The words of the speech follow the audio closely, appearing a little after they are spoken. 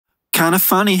kinda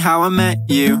funny how I met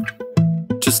you,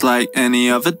 just like any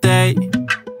other day.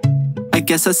 I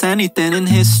guess that's anything in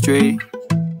history,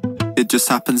 it just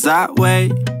happens that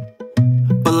way.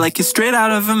 But like it's straight out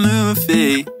of a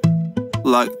movie,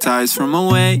 luck ties from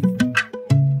away.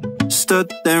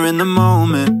 Stood there in the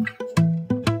moment,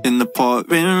 in the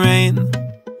pouring rain,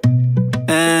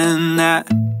 and that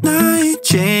night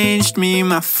changed me.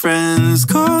 My friends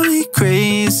call me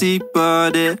crazy,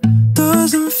 but it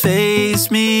doesn't faze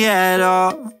me at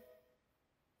all.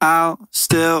 I'll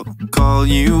still call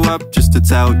you up just to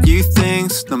tell you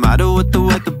things, no matter what the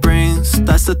weather brings.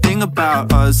 That's the thing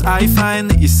about us, I find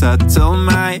that you settle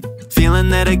my feeling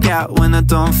that I get when I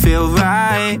don't feel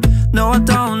right. No, I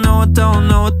don't know, I don't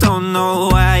know, I don't know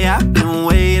why I've been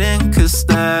waiting, 'cause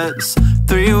there's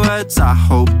 3 words I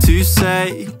hope to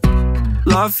say: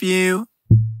 love you,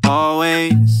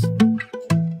 always.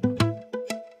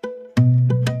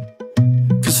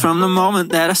 'Cause from the moment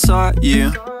that I saw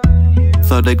you,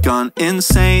 thought I'd gone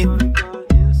insane.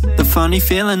 The funny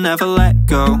feeling never let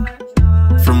go,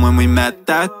 from when we met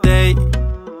that day.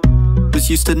 Was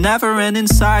used to never-ending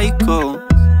cycles,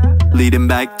 leading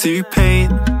back to pain.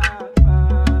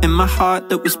 In my heart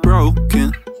that was broken,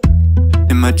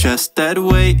 in my chest dead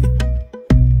weight.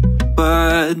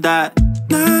 But that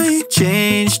night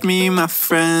changed me. My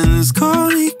friends call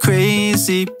me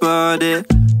crazy, but it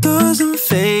doesn't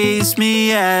faze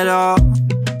me at all.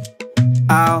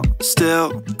 I'll still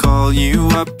call you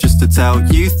up just to tell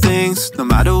you things, no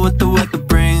matter what the weather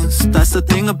brings. That's the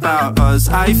thing about us,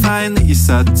 I find that you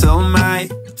settle my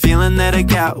feeling that I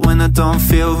get when I don't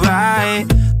feel right.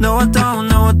 No, I don't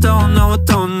know, I don't know, I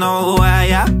don't know why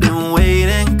I've been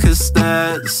waiting, 'cause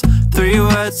there's 3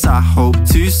 words I hope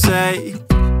to say: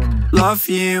 love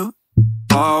you,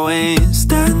 always.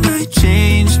 That night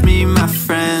changed me. My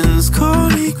friends call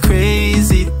me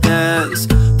crazy. There's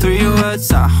 3 words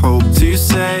I hope to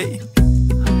say: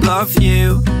 love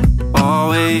you,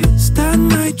 always. That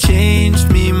night changed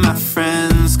me. My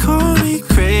friends call me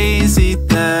crazy.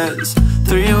 There's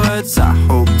 3 words I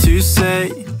hope to say: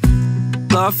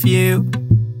 love you,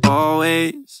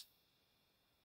 always.